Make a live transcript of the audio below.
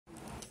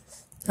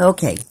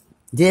Okay,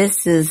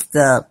 this is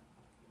the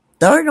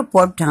third or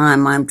fourth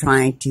time I'm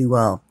trying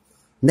to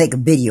make a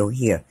video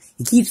here.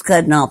 It keeps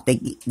cutting off.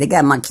 They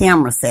got my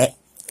camera set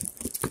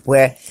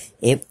where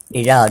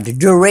the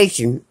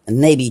duration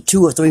maybe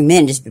 2 or 3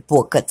 minutes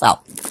before it cuts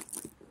off.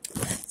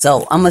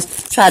 So I'm gonna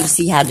try to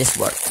see how this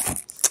works.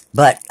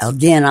 But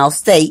again, I'll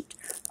state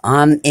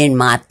I'm in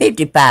my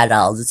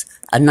 $55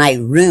 a night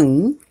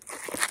room.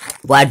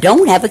 Well, I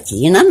don't have a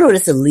key, and I know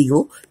that's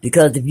illegal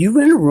because if you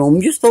rent a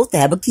room, you're supposed to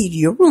have a key to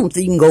your room so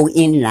you can go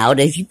in and out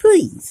as you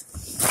please.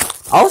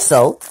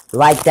 Also,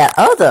 like that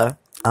other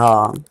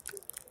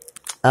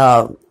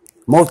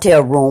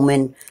motel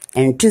room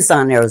in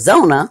Tucson,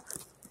 Arizona,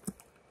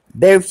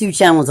 very few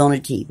channels on the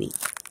TV,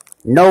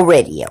 no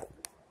radio,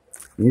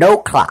 no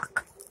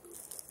clock.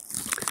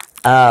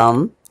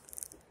 Well,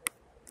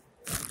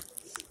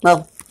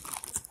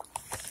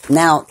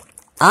 now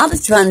I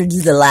was trying to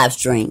do the live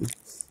stream.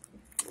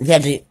 You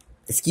had to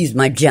excuse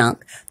my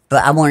junk,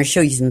 but I want to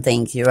show you some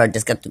things here. I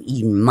just got to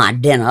eat my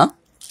dinner.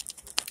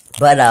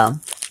 But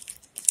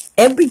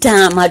every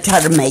time I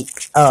try to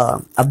make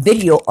a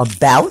video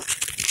about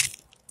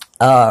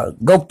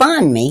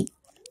GoFundMe,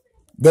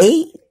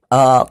 they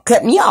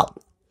cut me off,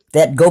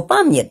 that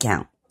GoFundMe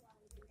account.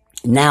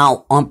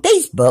 Now, on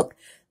Facebook,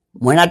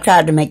 when I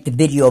tried to make the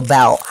video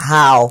about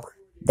how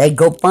that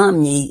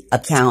GoFundMe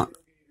account,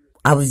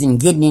 I wasn't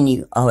getting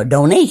any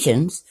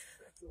donations,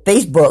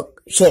 Facebook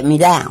shut me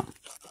down.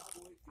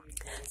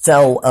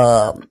 So,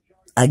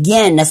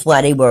 again, that's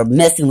why they were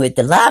messing with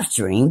the live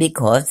stream,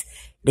 because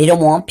they don't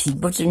want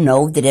people to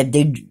know that if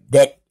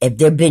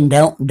they've been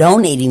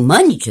donating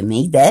money to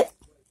me, that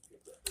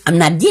I'm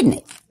not getting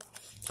it.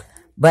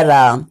 But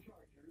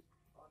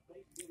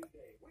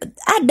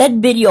that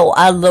video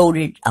I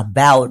loaded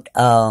about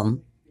the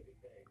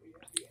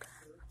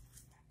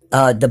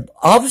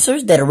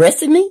officers that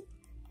arrested me.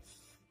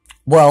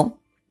 Well,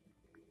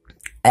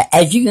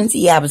 as you can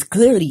see, I was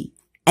clearly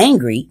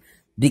angry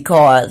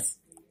because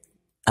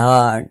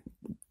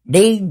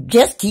they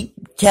just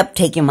kept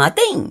taking my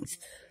things.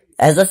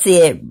 As I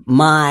said,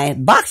 my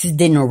boxes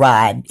didn't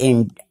arrive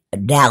in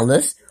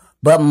Dallas,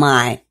 but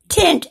my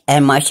tent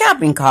and my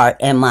shopping cart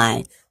and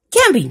my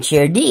camping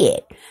chair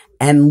did.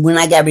 And when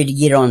I got ready to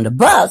get on the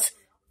bus,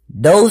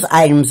 those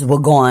items were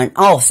gone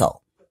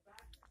also.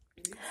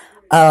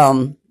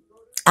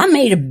 I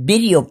made a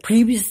video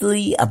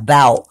previously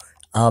about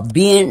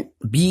being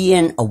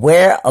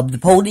aware of the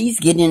police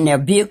getting in their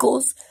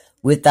vehicles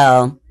with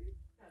how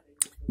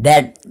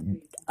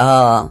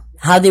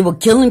they were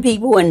killing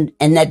people in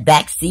that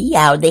back seat,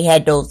 how they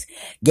had those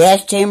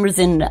gas chambers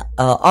in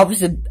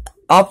officers'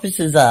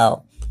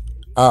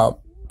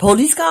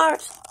 police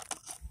cars.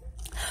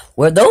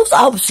 Well, those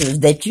officers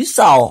that you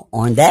saw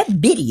on that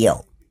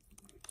video,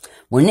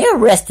 when they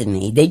arrested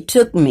me, they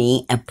took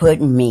me and put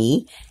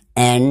me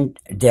in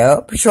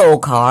their patrol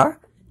car.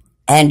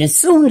 And as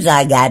soon as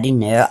I got in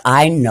there,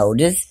 I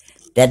noticed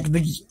that the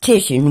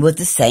petition was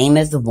the same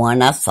as the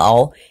one I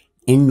saw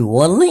in New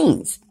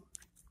Orleans,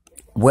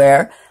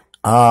 where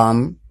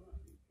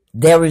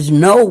there was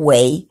no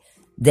way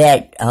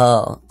that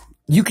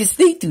you could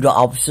speak through the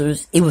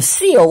officers. It was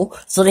sealed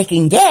so they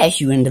can gas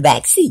you in the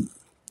back seat.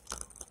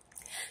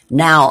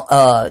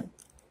 Now,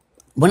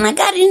 when I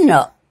got in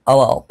the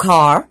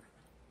car,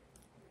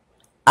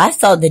 I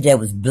saw that there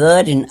was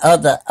blood and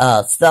other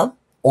stuff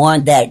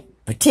on that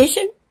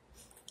petition.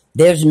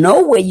 There's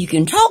no way you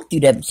can talk through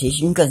that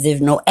petition because there's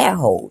no air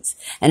holes.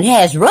 And it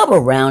has rubber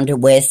around it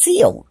where it's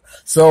sealed.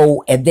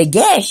 So if they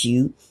gas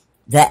you,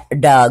 the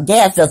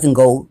gas doesn't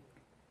go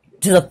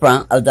to the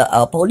front of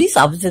the police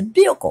officer's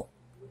vehicle.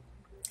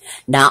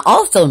 Now, I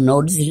also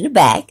noticed in the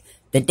back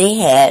that they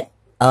had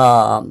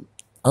a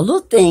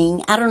little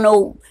thing, I don't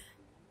know,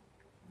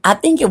 I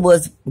think it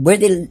was where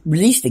they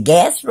released the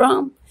gas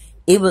from.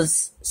 It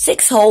was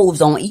 6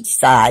 holes on each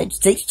side,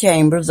 6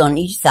 chambers on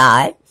each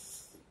side.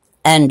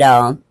 And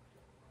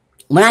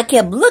when I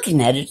kept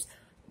looking at it,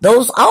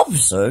 those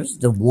officers,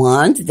 the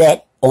ones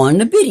that on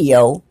the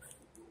video,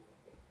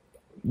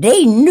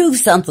 they knew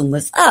something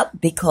was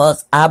up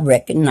because I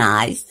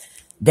recognized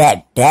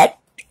that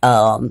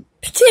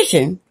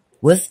petition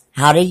was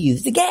how they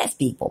use the gas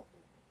people.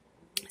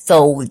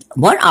 So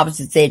one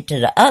officer said to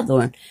the other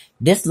one,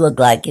 this looked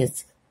like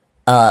it's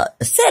a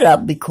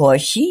setup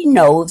because she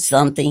knows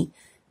something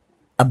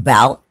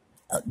about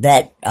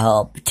that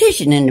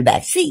petition in the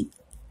back seat.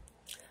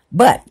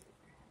 But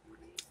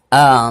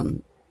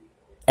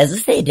as I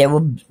said, there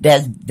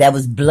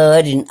was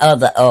blood and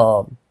other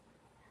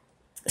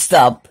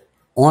stuff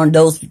on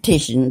those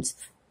petitions.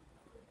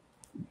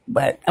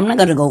 But I'm not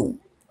gonna go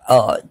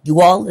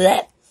do all of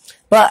that.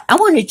 But I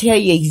want to tell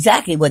you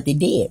exactly what they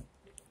did.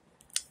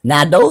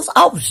 Now, those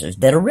officers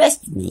that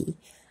arrested me,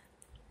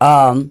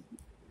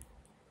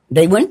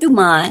 they went through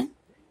my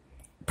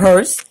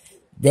purse.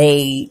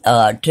 They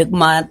took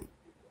the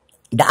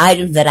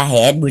items that I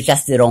had, which I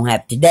still don't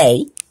have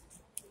today.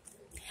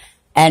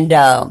 And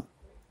they're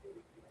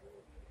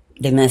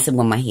messing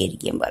with my head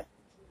again, but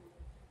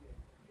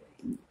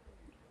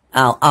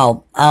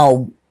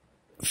I'll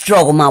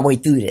struggle my way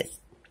through this.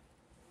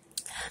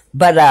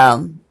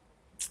 But,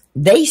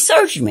 they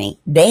searched me.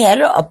 They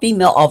had a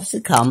female officer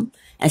come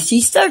and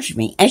she searched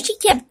me and she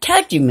kept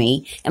touching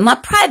me in my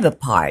private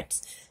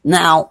parts.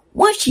 Now,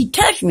 once she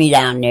touched me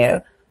down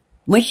there,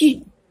 when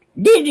she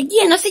did it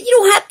again, I said, you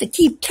don't have to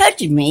keep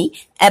touching me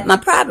at my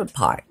private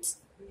parts.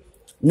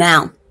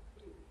 Now,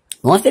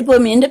 once they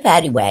put me in the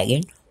paddy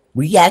wagon,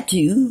 we got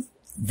to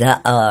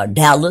the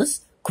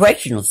Dallas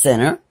Correctional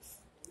Center.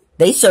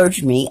 They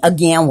searched me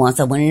again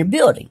once I went in the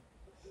building.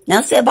 Now,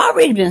 I said, I've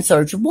already been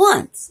searched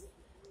once.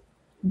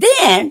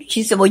 Then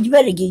she said, well, you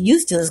better get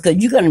used to this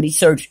because you're going to be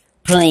searched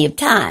plenty of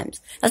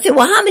times. I said,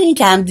 well, how many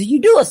times do you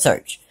do a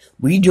search?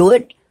 We do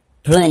it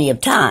plenty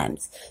of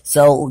times.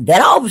 So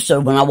that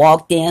officer, when I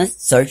walked in,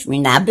 searched me.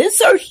 Now, I've been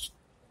searched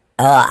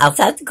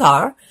outside the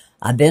car.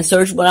 I've been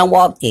searched when I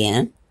walked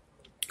in.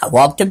 I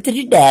walked up to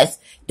the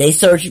desk. They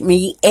searched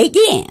me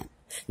again.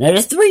 Now,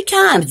 there's 3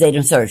 times they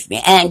done searched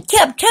me and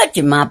kept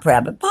touching my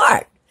private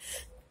part.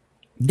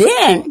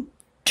 Then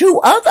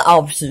 2 other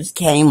officers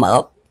came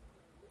up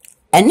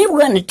and they were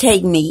going to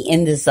take me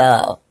in this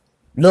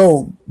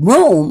little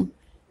room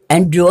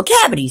and do a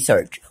cavity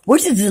search,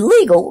 which is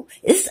illegal.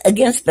 It's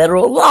against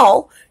federal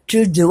law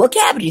to do a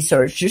cavity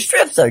search, to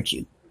strip search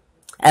you.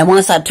 And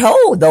once I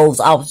told those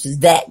officers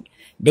that,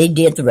 they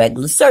did the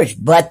regular search,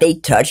 but they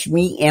touched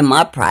me in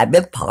my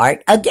private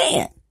part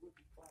again.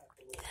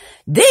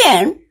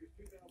 Then,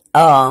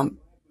 I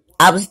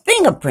was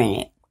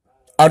fingerprinted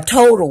a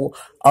total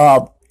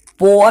of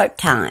 4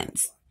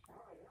 times.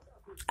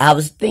 I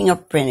was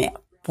fingerprinted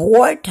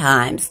 4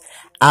 times.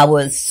 I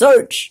was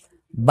searched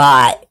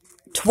by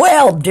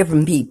 12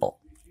 different people.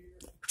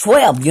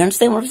 12, you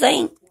understand what I'm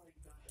saying?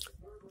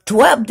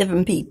 12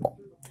 different people.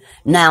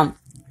 Now,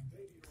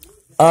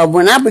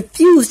 when I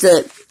refused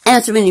to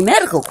answer any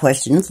medical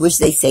questions, which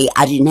they say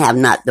I didn't have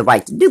not the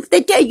right to do, but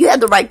they tell you have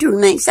the right to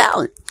remain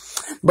silent.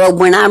 But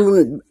when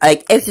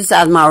I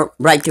exercised my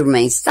right to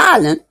remain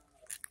silent,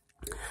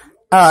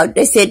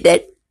 they said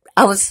that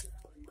I was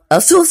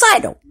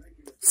suicidal.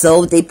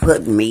 So they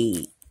put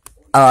me,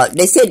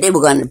 they said they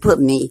were going to put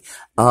me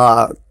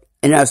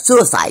in a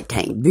suicide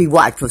tank, be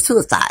watched for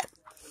suicide.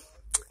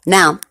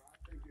 Now,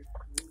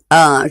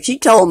 she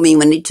told me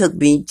when they took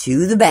me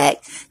to the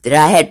back that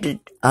I had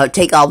to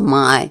take off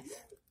my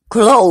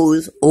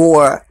clothes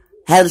or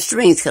have the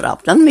strings cut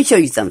off. Now, let me show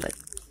you something.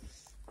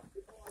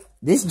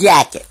 This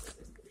jacket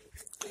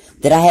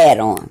that I had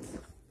on.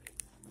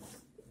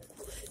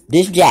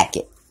 This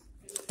jacket.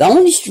 The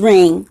only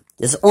string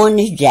that's on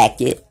this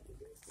jacket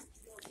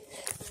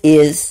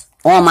is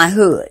on my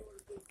hood.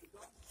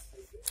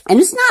 And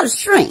it's not a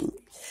string.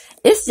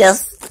 It's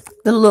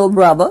just the little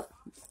rubber,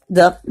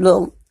 the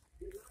little,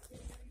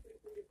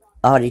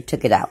 oh, they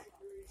took it out.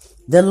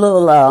 The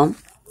little,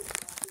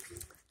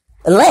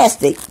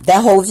 elastic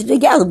that holds it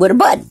together with a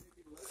button.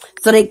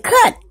 So they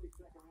cut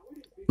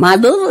my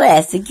little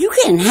elastic. You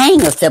can't hang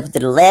yourself with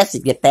the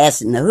elastic that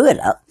fasten the hood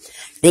up.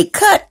 They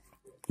cut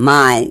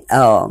my,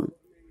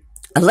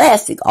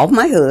 elastic off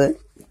my hood.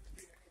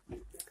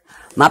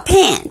 My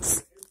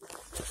pants.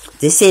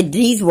 They said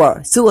these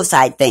were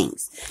suicide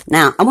things.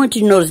 Now, I want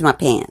you to notice my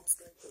pants.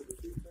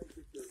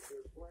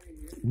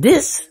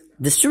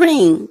 The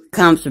string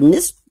comes from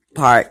this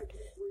part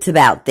to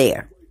about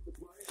there.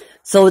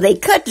 So they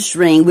cut the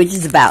string, which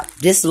is about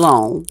this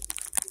long,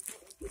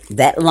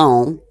 that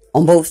long,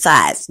 on both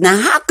sides. Now,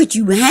 how could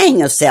you hang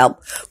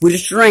yourself with a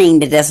string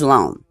that's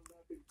long?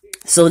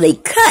 So they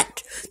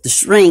cut the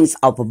strings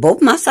off of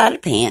both my side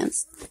of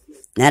pants.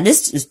 Now,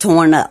 this is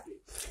torn up.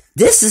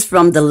 This is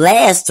from the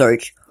last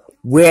search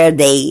where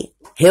they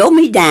held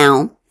me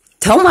down,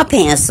 tore my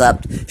pants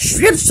up,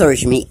 strip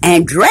searched me,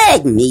 and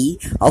dragged me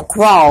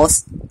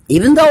across,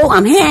 even though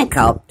I'm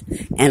handcuffed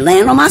and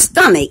laying on my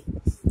stomach,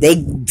 they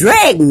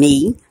dragged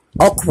me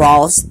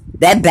across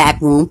that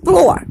back room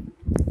floor.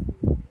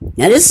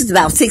 Now, this is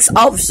about 6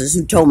 officers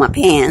who tore my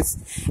pants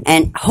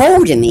and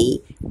holding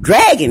me,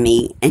 dragging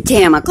me, and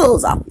tearing my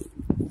clothes off me.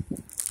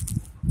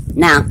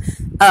 Now,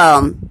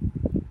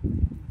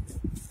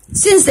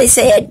 since they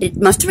said that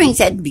my strings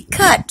had to be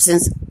cut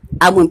since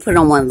I wouldn't put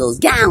on one of those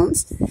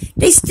gowns,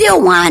 they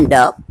still wind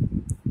up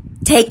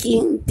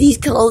taking these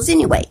clothes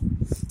anyway.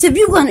 So if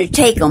you're going to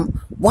take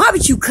them, why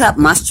would you cut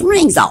my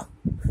strings off?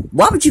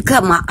 Why would you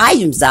cut my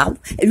items off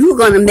if you were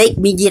going to make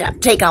me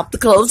take off the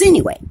clothes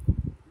anyway?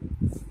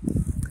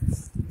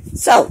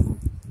 So,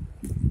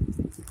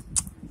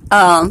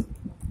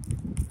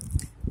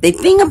 they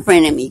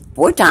fingerprinted me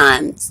 4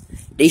 times.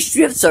 They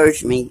strip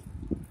searched me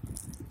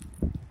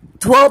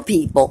 12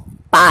 people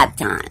 5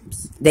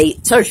 times. They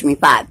searched me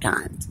 5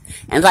 times.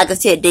 And like I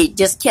said, they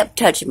just kept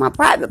touching my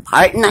private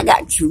part, and I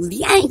got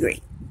truly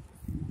angry.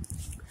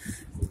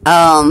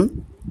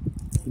 Then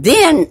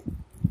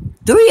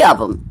 3 of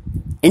them,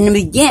 in the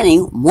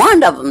beginning,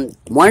 one of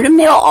the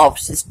male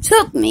officers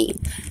took me,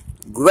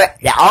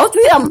 all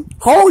 3 of them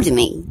holding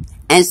me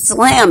and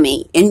slammed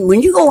me. And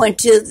when you go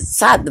into the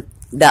side of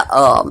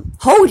the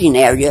holding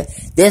area,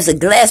 there's a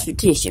glass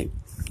partition.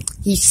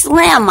 He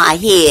slammed my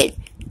head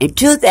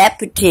into that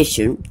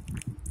partition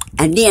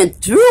and then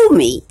threw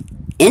me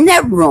in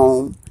that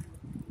room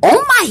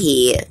on my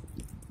head.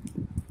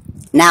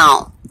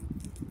 Now,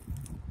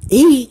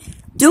 he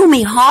threw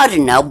me hard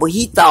enough where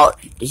he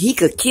thought that he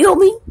could kill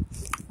me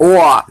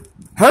or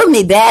hurt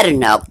me bad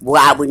enough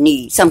where I would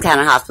need some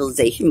kind of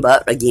hospitalization.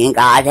 But again,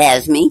 God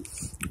has me.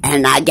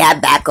 And I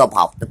got back up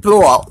off the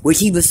floor, which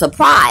he was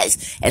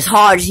surprised as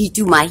hard as he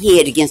threw my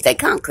head against that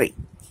concrete.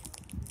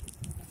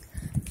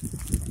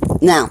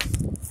 Now,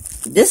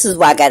 this is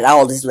why I got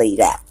all this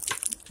laid out.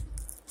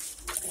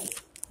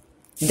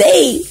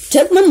 They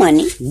took my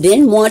money,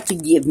 didn't want to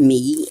give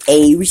me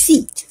a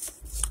receipt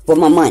for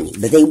my money,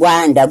 but they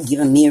wound up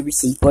giving me a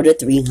receipt for the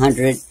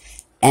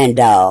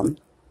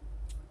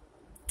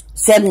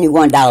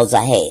 $371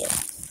 I had.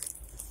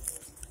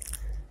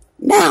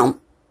 Now,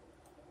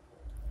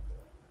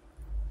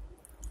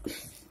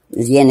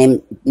 again,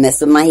 they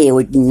messed with my head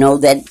with,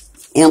 that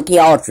MK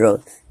Ultra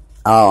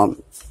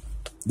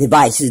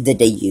devices that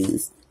they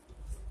use.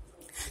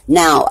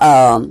 Now,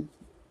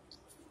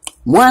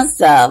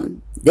 once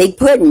they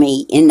put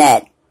me in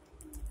that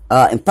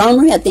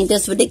infirmary, I think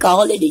that's what they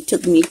call it. They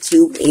took me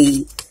to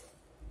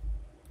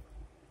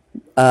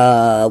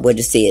what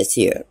it says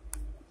here.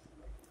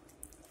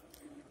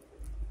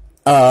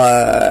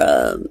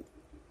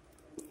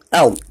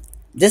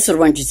 This is what I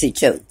want you to see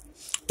too.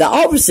 The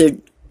officer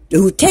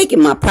who took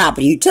my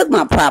property,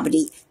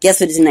 guess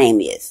what his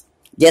name is?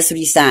 Guess what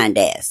he signed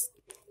as?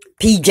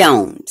 P.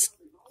 Jones,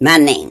 my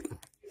name.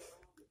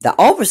 The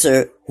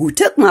officer who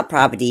took my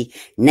property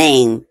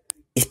name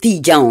is P.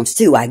 Jones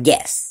too, I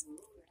guess.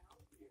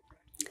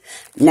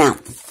 Now,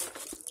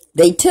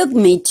 they took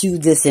me to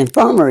this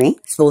infirmary,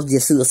 supposed to be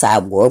a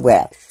suicide ward,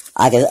 where,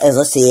 as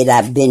I said,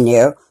 I've been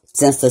there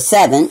since the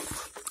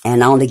 7th,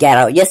 and I only got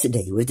out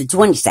yesterday, it was the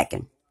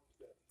 22nd.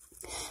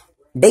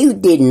 They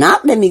did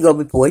not let me go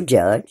before a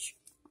judge,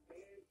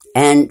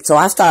 and so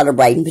I started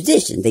writing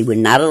petitions. They would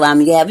not allow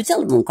me to have a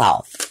telephone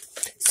call.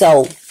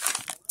 So,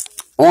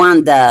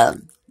 on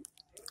the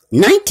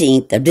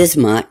 19th of this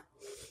month,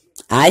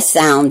 I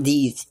signed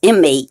these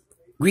inmate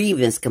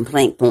grievance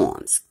complaint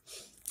forms.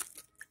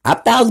 I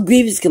filed a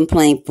grievance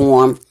complaint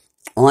form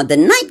on the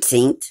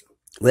 19th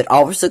with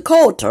Officer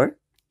Coulter,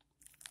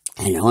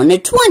 and on the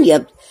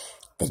 20th,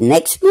 the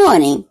next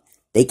morning,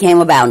 they came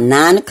about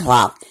 9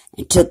 o'clock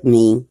and took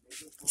me,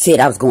 said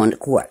I was going to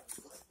court.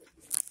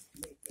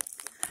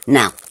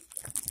 Now,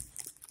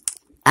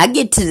 I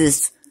get to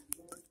this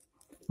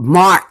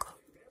Mark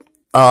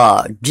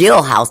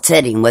jailhouse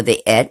setting where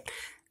they at,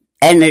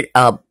 and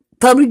the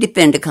public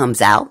defender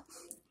comes out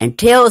and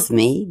tells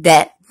me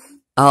that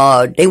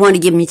they want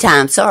to give me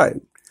time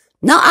served.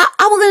 No, I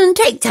was going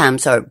to take time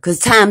served, because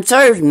time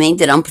served means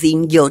that I'm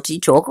pleading guilty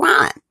to a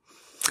crime.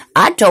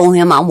 I told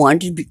him I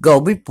wanted to go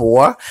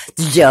before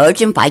the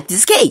judge and fight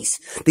this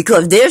case,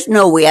 because there's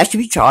no way I should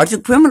be charged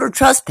with criminal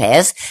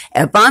trespass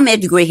if I'm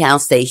at the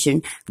Greyhound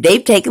station.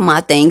 They've taken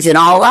my things, and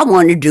all I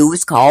want to do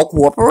is call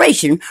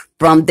cooperation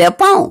from their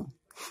phone.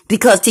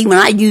 Because, see, when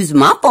I use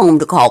my phone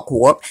to call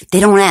Corp, they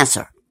don't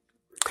answer.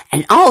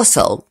 And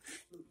also,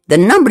 the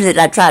number that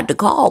I tried to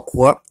call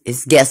Corp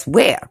is, guess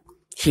where?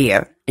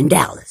 Here in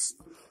Dallas.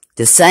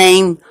 The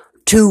same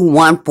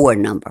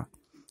 214 number.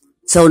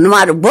 So no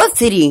matter what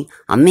city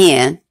I'm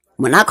in,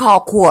 when I call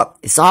Corp,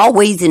 it's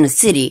always in the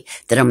city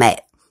that I'm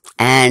at.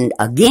 And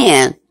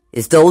again,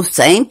 it's those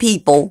same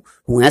people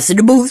who answer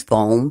the booth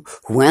phone,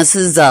 who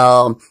answers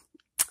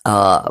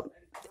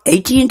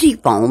AT&T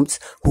phones,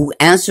 who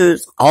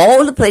answers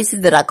all the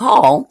places that I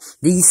call.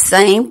 These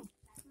same,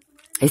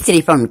 they say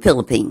they're from the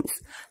Philippines.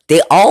 They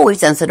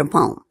always answer the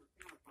phone.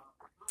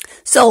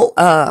 So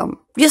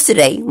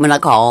yesterday when I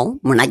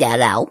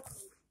got out,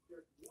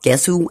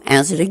 guess who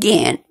answered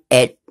again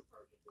at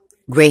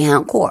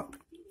Greyhound Corp?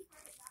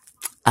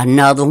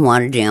 Another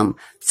one of them.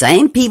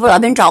 Same people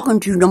I've been talking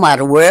to no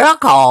matter where I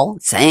call.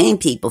 Same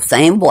people,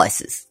 same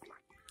voices.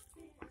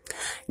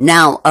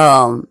 Now,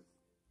 I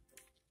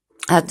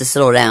have to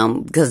slow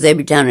down because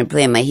every time they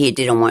play in my head,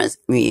 they don't want to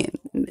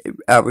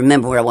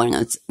remember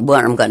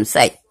what I'm going to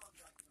say.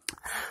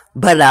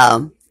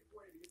 But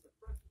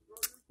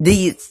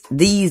these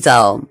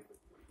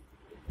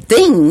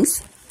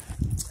things,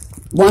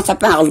 once I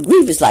filed a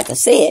grievance, like I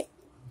said,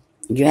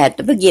 you have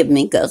to forgive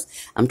me because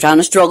I'm trying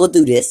to struggle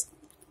through this.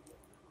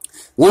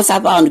 Once I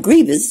filed a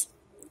grievance,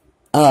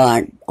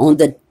 on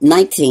the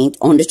 19th,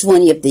 on the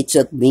 20th, they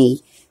took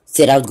me,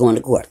 said I was going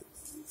to court.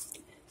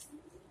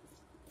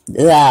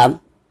 The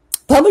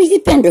public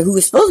defender who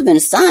was supposed to have been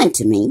assigned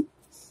to me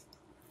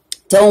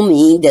told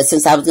me that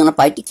since I was going to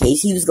fight the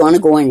case, he was going to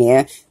go in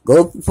there,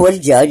 go before the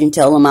judge and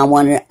tell him I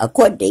wanted a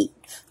court date,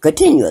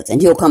 continuous,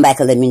 and he'll come back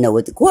and let me know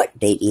what the court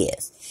date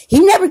is. He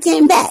never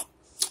came back.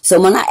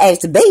 So when I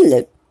asked the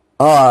bailiff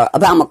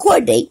about my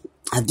court date,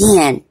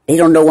 again, they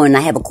don't know when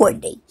I have a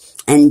court date.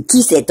 And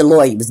she said the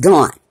lawyer was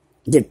gone.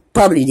 The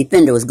public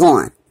defender was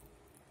gone.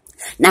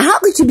 Now, how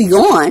could you be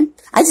gone?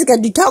 I just got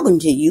to be talking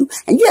to you,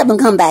 and you haven't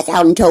come back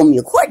out and told me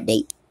a court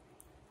date.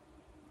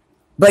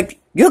 But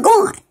you're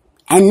gone.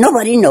 And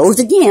nobody knows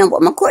again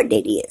what my court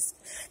date is.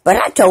 But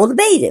I told the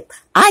bailiff,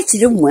 I should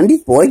have went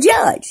before a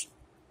judge.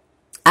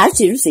 I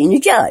should have seen the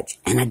judge,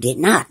 and I did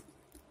not.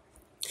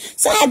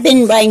 So I've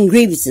been writing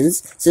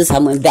grievances since I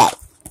went back.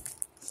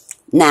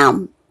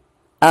 Now,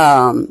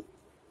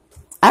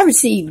 I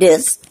received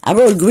this. I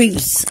wrote a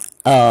grievance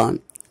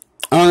on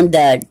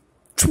the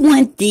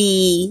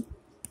 20th.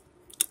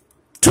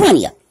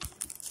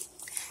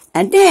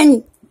 And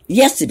then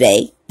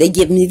yesterday, they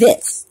give me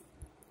this.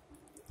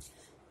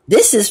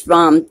 This is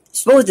from,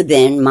 supposed to have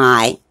been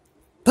my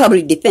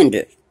public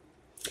defender.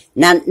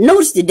 Now,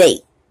 notice the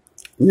date.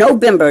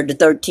 November the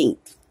 13th.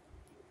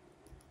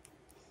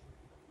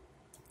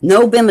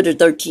 November the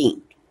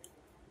 13th.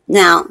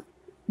 Now,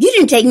 you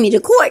didn't take me to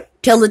court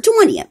till the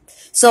 20th.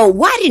 So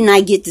why didn't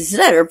I get this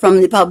letter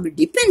from the public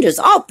defender's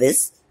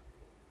office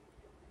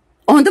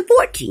on the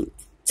 14th,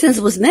 since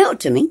it was mailed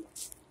to me?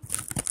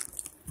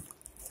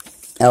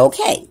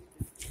 Okay.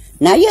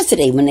 Now,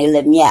 yesterday when they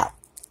let me out,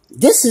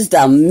 this is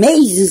the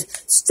amazing,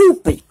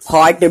 stupid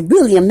part that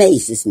really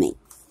amazes me.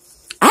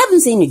 I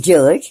haven't seen a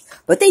judge,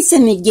 but they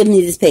sent me, give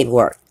me this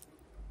paperwork.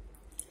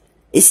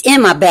 It's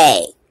in my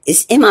bag.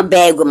 It's in my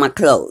bag with my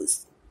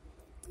clothes.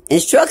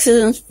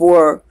 Instructions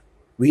for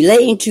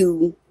relating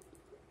to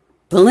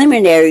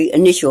preliminary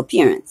initial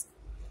appearance.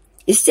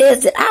 It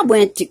says that I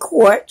went to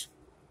court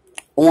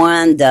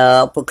on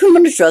the, for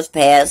criminal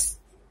trespass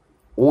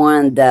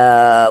on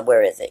the,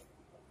 where is it?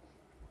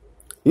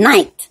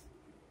 9th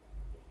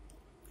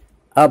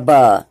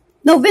of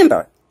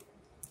November.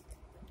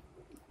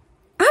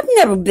 I've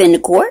never been to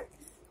court.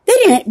 They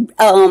didn't,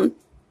 no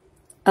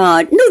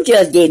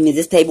judge gave me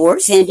this paperwork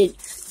saying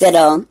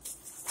that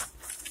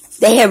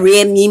they had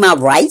read me my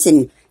rights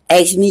and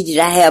asked me did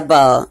I have,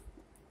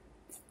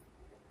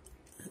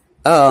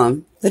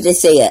 what they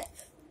say,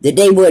 that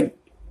they would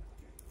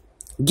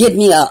give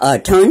me a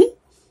attorney.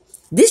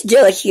 This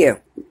judge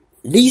here,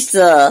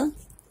 Lisa,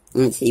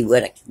 let me see,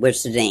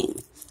 what's the name?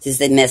 Since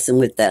they're messing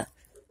with the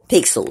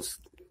pixels.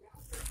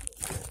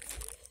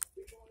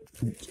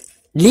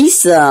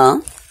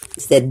 Lisa,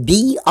 said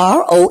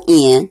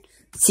Brontchetti.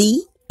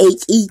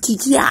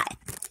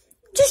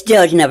 This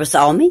judge never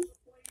saw me.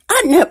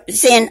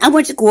 I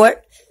went to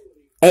court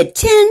at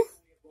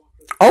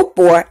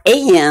 10:04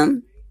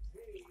 a.m.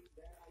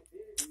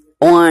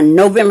 on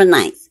November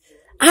 9th.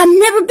 I've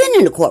never been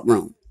in the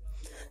courtroom.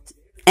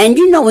 And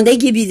you know, when they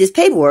give you this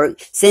paperwork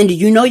saying that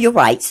you know your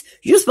rights,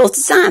 you're supposed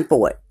to sign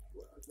for it.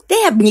 They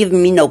haven't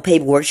given me no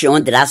paperwork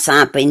showing that I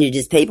signed for any of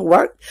this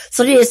paperwork.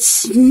 So they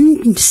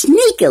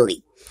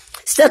sneakily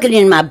stuck it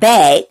in my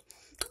bag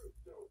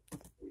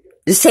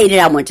to say that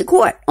I went to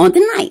court on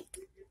the 9th.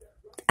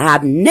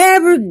 I've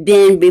never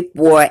been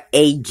before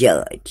a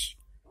judge.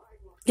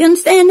 You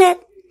understand that?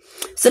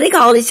 So they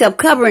call themselves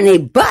covering their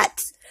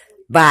butts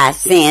by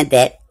saying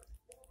that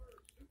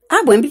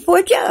I went before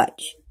a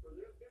judge.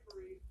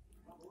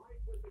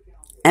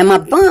 And my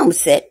bond was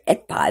set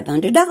at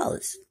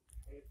 $500.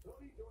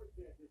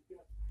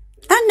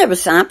 I never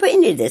signed for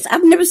any of this.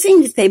 I've never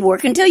seen this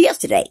paperwork until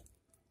yesterday.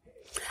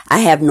 I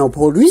have no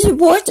police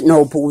reports,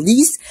 no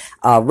police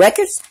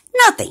records,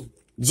 nothing.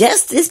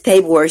 Just this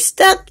paperwork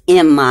stuck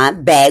in my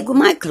bag with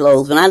my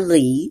clothes when I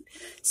leave,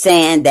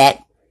 saying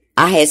that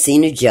I had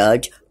seen a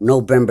judge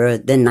November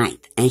the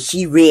 9th, and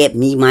she read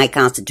me my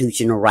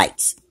constitutional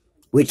rights,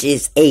 which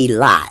is a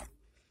lie.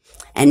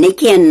 And they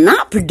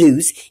cannot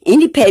produce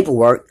any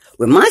paperwork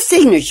with my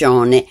signature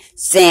on it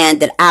saying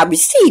that I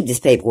received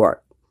this paperwork.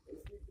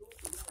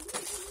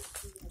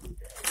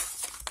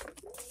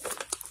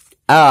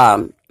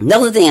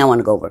 Another thing I want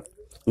to go over.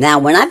 Now,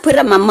 when I put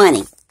up my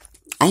money,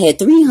 I had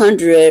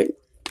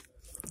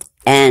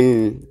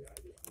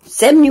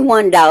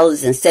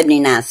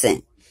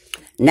 $371.79.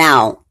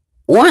 Now,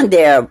 on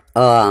their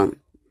MA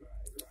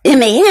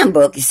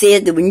handbook, it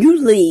says that when you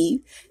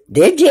leave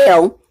their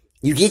jail,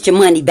 you get your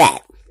money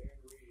back.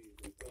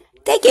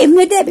 They gave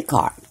me a debit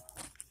card.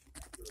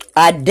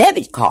 A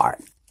debit card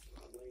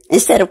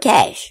instead of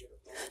cash.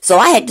 So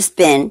I had to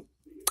spend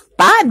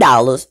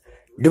 $5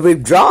 to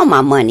withdraw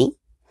my money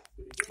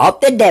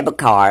off the debit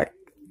card,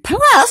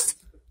 plus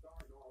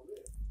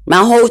my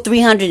whole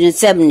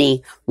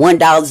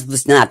 $371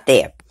 was not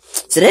there.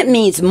 So that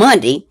means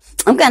Monday,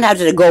 I'm going to have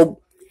to go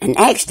and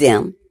ask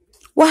them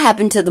what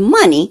happened to the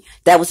money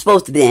that was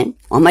supposed to be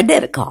on my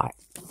debit card.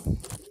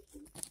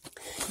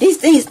 These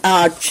things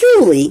are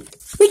truly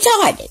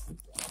retarded.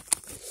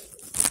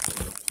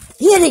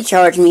 Here they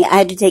charged me, I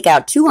had to take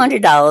out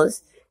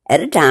 $200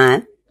 at a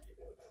time.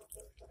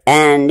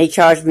 And they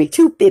charged me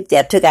 $250.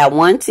 I took out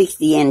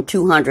 $160 and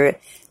 $200.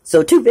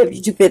 So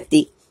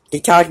 $250. They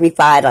charged me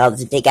 $5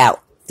 to take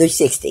out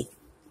 $360.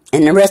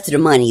 And the rest of the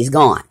money is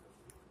gone.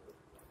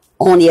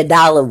 Only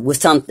 $1 with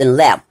something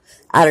left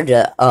out of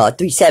the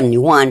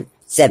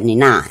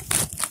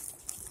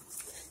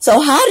 $371.79. So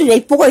how do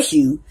they force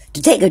you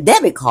to take a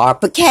debit card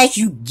for cash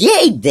you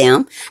gave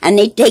them, and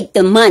they take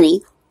the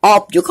money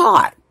off your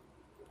card?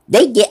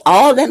 They get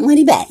all that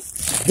money back.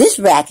 This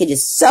racket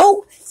is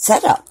so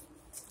set up.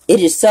 It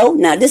is so,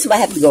 now this is why I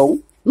have to go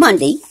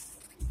Monday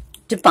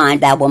to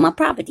find out where my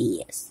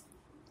property is.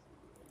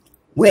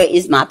 Where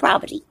is my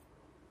property?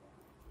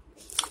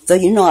 So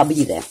you know I'll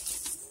be there.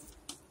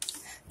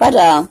 But,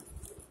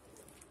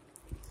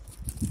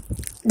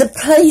 The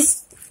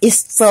place is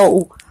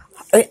so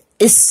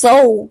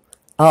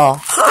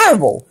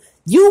horrible.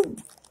 You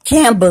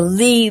can't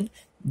believe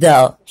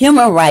the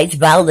human rights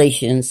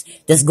violations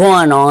that's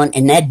going on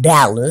in that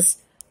Dallas,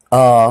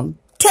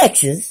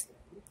 Texas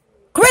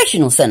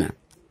correctional center.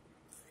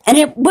 And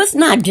it was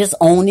not just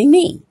only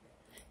me.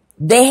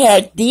 They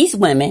had these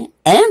women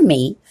and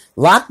me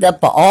locked up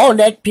for all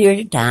that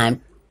period of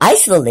time,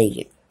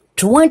 isolated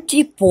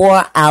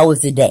 24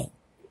 hours a day.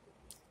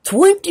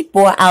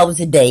 24 hours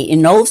a day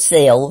in those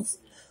cells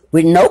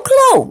with no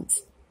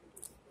clothes.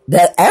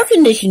 The air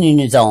conditioning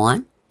is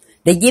on.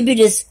 They give you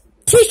this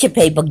tissue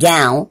paper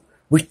gown,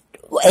 which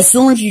as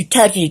soon as you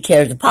touch it, it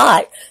tears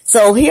apart.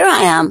 So here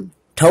I am,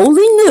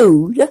 totally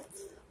nude,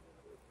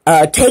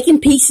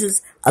 taking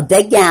pieces of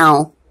that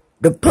gown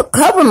to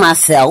cover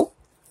myself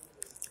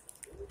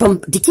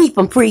to keep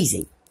from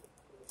freezing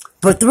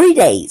for 3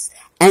 days.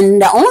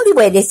 And the only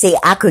way they say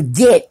I could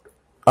get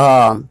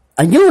a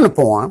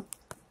uniform,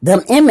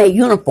 the inmate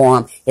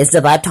uniform, is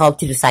if I talk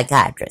to the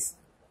psychiatrist.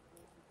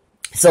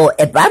 So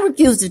if I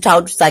refuse to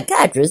talk to the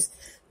psychiatrist,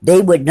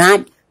 they would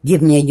not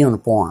give me a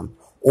uniform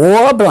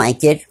or a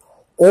blanket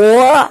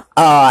or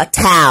a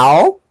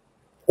towel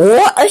or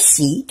a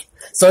sheet.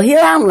 So here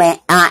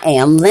I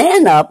am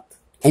laying up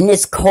in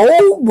this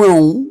cold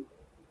room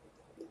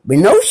with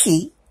no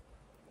sheet,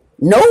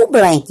 no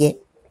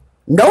blanket,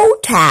 no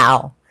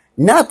towel,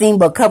 nothing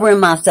but covering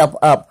myself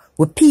up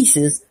with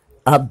pieces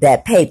of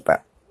that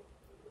paper.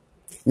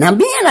 Now,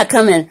 me and I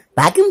coming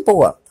back and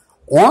forth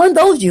on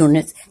those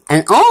units,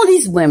 and all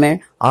these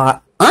women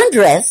are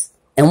undressed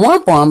in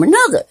one form or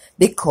another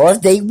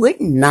because they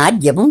would not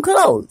give them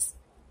clothes.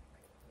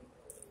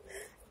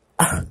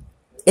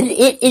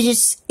 It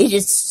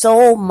is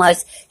so much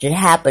that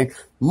happened.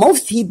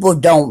 Most people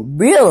don't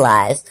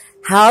realize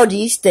how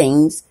these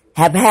things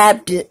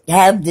have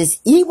this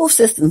evil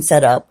system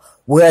set up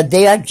where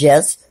they are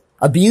just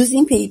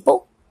abusing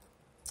people,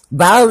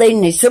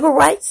 violating their civil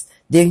rights,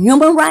 their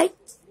human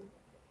rights.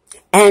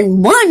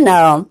 And one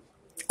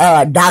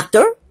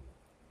doctor,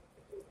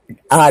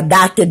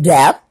 Dr.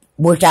 Depp,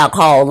 which I'll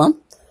call him,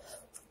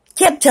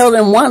 kept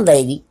telling one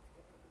lady,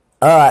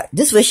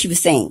 this is what she was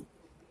saying: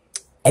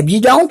 if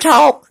you don't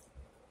talk,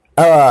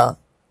 no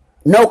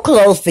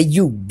clothes for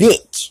you,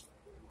 bitch.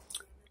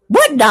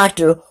 What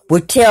doctor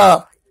would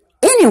tell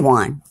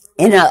anyone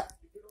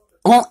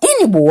on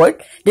any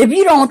ward that if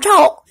you don't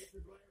talk,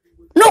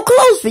 no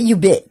clothes for you,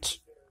 bitch?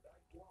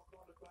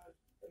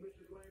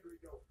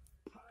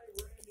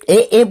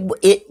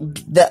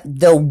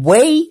 The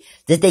way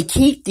that they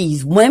keep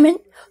these women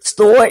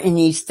stored in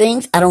these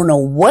things, I don't know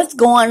what's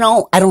going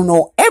on. I don't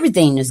know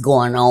everything that's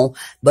going on,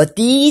 but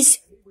these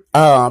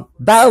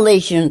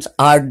violations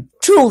are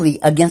truly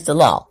against the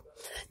law.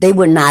 They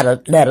would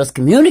not let us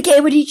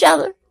communicate with each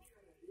other.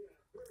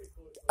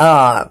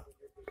 The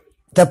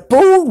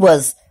food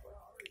was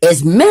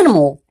as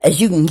minimal as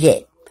you can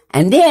get.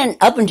 And then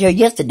up until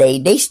yesterday,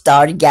 they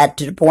got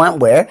to the point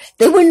where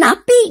they would not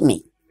feed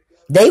me.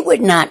 They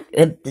would not,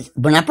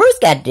 when I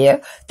first got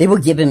there, they were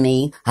giving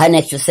me an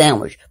extra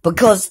sandwich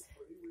because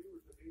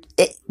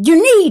you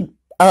need,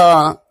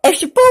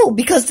 extra food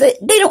because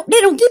they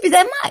don't give you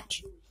that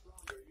much.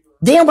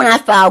 Then when I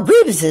filed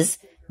grievances,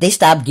 they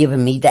stopped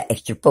giving me the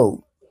extra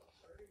food.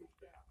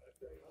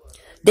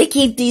 They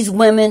keep these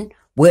women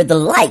where the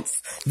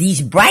lights,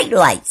 these bright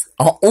lights,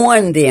 are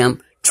on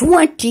them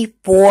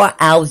 24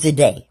 hours a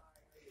day.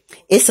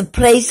 It's a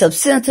place of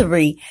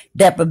sensory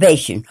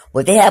deprivation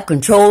where they have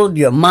control of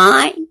your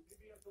mind,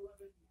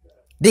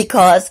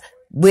 because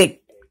with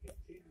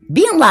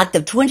being locked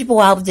up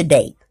 24 hours a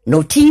day,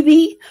 no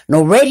TV,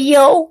 no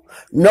radio,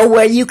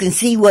 nowhere you can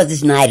see whether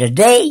it's night or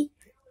day.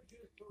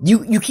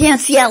 You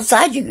can't see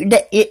outside.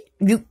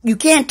 You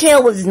can't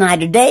tell whether it's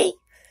night or day.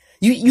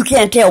 You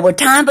can't tell what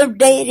time of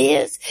day it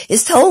is.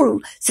 It's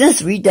total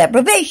sensory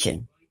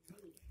deprivation.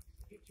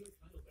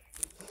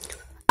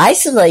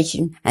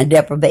 Isolation and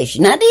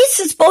deprivation. Now, this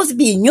is supposed to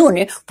be a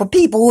unit for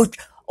people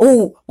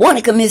who want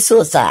to commit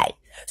suicide.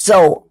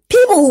 So,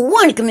 people who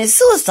want to commit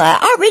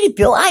suicide already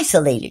feel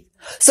isolated.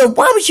 So,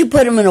 why would you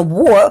put them in a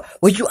war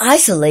where you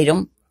isolate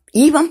them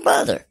even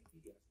further?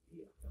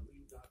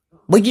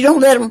 Where you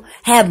don't let them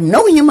have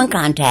no human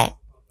contact.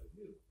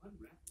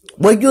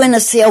 Where you're in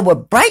a cell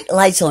with bright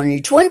lights on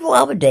you 24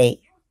 hours a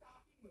day.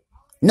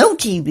 No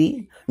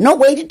TV. No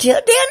way to tell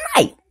day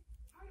and night.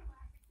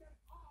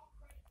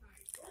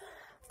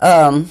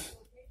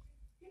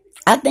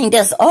 I think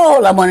that's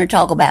all I want to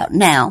talk about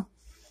now.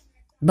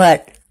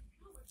 But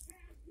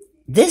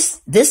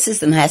this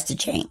system has to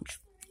change.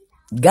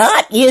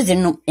 God is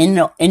in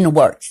the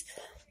works,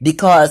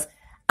 because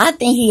I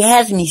think He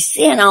has me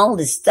seeing all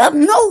this stuff.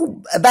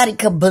 Nobody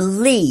could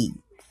believe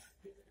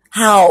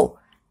how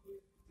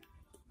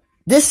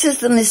this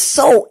system is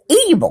so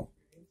evil,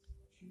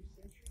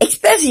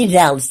 especially in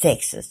Dallas,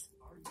 Texas.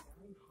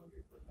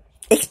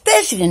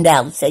 Especially in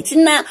Dallas, Texas.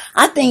 Now,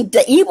 I think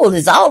the evil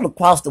is all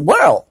across the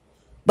world,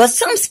 but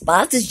some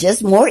spots is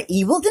just more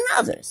evil than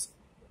others.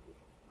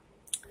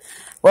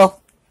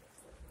 Well,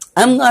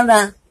 I'm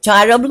gonna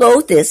try to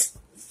upload this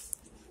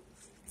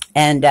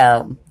And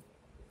I'll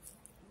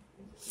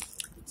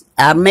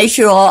make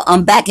sure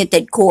I'm back at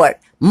that court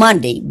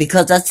Monday,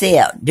 because I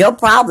said they'll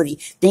probably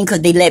think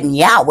because they let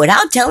me out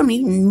without telling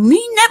me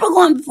never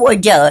going before a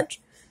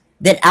judge,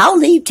 that I'll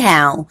leave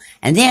town,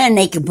 and then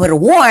they can put a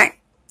warrant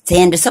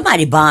saying that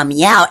somebody bond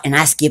me out and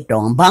I skipped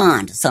on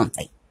bond or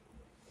something.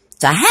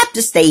 So I have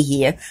to stay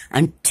here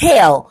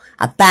until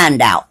I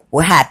find out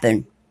what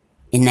happened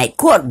in that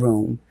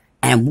courtroom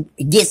and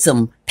get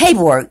some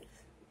paperwork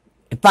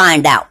to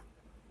find out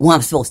where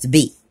I'm supposed to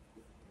be.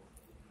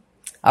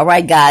 All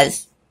right,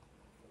 guys.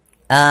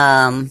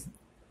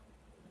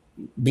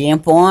 Be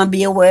informed,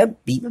 be aware,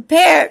 be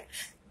prepared.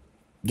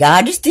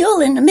 God is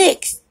still in the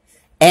mix.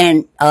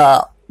 And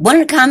one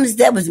of the comments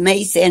that was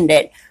made saying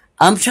that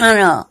I'm trying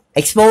to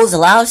expose a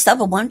lot of stuff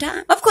at one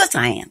time. Of course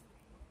I am.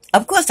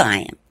 Of course I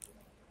am.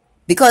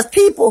 Because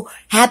people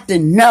have to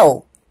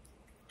know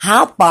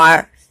how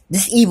far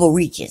this evil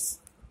reaches.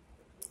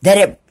 That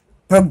it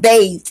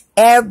pervades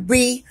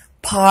every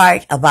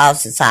part of our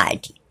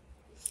society.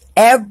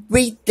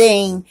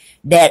 Everything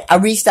that I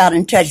reached out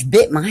and touched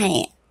bit my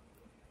hand.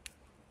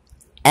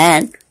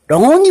 And the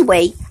only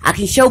way I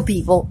can show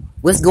people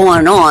what's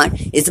going on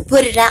is to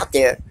put it out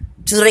there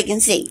so they can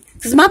see.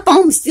 Because my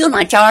phone is still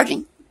not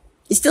charging.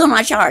 It's still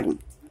not charging.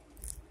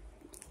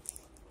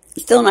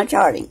 It's still not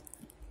charging.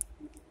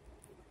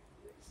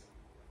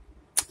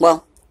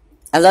 Well,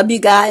 I love you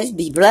guys.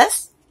 Be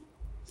blessed.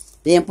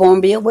 Be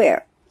informed, be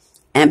aware.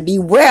 And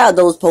beware of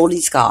those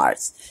police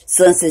cars.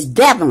 Since it's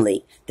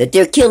definitely that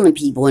they're killing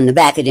people in the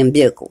back of them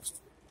vehicles.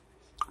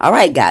 All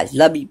right, guys.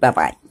 Love you.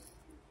 Bye-bye.